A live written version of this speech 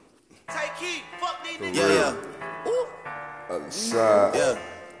Take heat, fuck these niggas. Yeah. Other side. Yeah.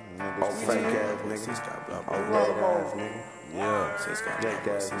 All fake ass niggas. All red ass niggas. Yeah. Fake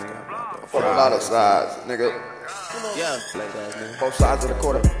ass niggas. Fuck a lot of sides, nigga. Yeah. Both sides of the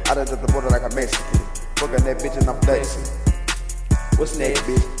quarter. I done just the border like a Mexican. Fucking that bitch and I'm flexing. What's next,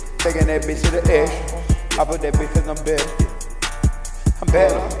 bitch? Taking that bitch to the edge. I put that bitch cause I'm bad. I'm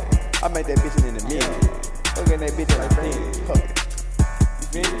bad. I made that bitch in the mirror. Fucking that bitch like that.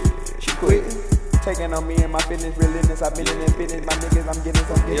 You feel me? She quit. Taking on me and my business, realness. I've been in that business. My niggas, I'm getting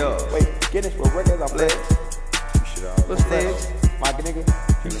some business. Wait, getting for records, I'm flex. What's next? My nigga,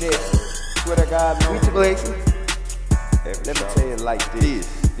 you next. Swear to God, no. We too lazy. Let me tell you like this.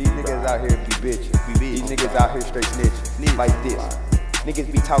 These niggas out here be bitching. These niggas out here straight snitching. Like this.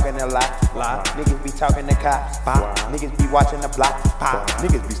 Niggas be talking a lot. Niggas be talking the cops. Niggas be watching the block.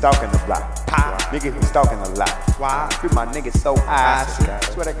 Niggas be stalking the block. Niggas be stalking a lot. Free my niggas so icy.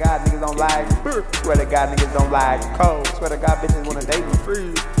 Swear to God, niggas don't lie. Swear to God, niggas don't lie. Cold. Swear to God, bitches wanna date me.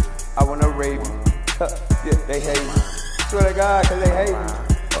 Free. I wanna rape me. Yeah, they hate me. Swear to God, cause they hate me.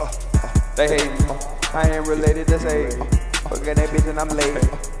 They hate me. I ain't related to say. Fucking that bitch and I'm late.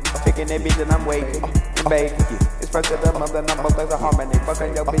 Picking that bitch and I'm waiting. And baking. It's first of the month and I'm both a harmony.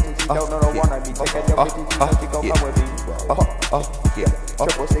 Fucking your bitch and she don't know the one of me. Taking your bitch and she know she gon' come with me.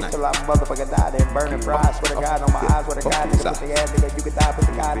 Triple six till I'm motherfucking die. Then burning fries. Swear to God on my eyes. Swear to God, nigga, put the ass, nigga, you can die. Put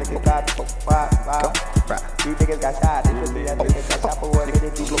the God, nigga, God, these niggas got shot. These niggas got shot for what they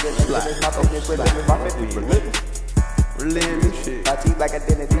did. These niggas my business with my business. Religious shit. I teeth like a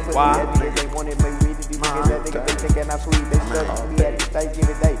dentist. These niggas they wanted me. These niggas that niggas they thinking I'm sweet. They stuck me at the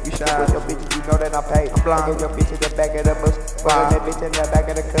Thanksgiving day. You shot with your bitches, you know that I'm paid. I'm blind. Your bitch in the back of the bus. Fucking that bitch in the back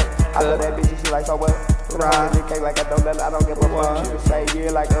of the cup. I love that bitch and she like so well. Ride in cake like I don't let I don't give a fuck. She the same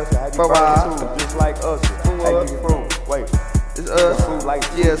year like us. Have you burning too? Just like us. Hey, you fruit. Wait. It's us. Fruit like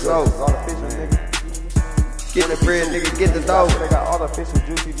GSO. Artificial nigga. Get the bread, nigga, get the dough. They got artificial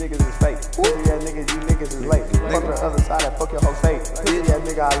juicy niggas is fake. Pussy ass niggas, you niggas is late. Fuck the other side and fuck your whole state. Pussy ass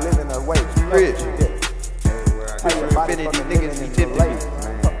nigga, I live in a way. Rich. How you infinity niggas be tipped late.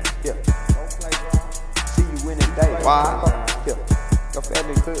 Yeah. See you in the day. Why? Yeah. Your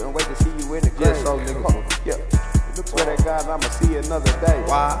family couldn't wait to see you in the grave. Yes, so nigga. Yeah. Swear to God, I'ma see you another day.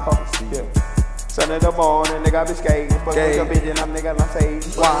 Why? Yeah. Sun in the morning, nigga, I be skating. Fuck with your bitch and I'm nigga, I'm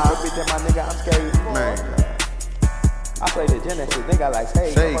saved. Why? Fuck with your bitch and my nigga, I'm skating. Man. I play the Genesis, nigga like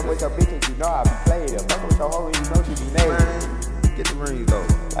say. Fuck with your bitches, you know I be played. Fuck with your hoe, you know she be naked. Get the ring though.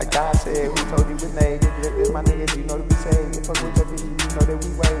 Like God said, who told you we made? If it's my niggas, you know to be saved. Fuck with your bitches, you know that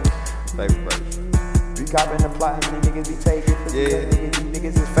we wave. Favorite verse. We copping the plot, and these niggas be taking. Yeah. These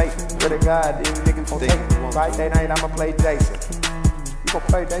niggas is fake. Swear to God, these niggas gon' take it. Friday night, I'ma play Jason. You gon'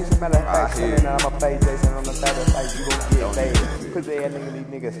 play Jason, matter of fact, and I'ma play Jason on the Saturday night. You gon' get paid. Cause they had niggas, these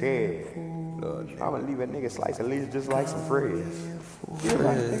niggas scared. I'ma leave a nigga slice at least just like some friends.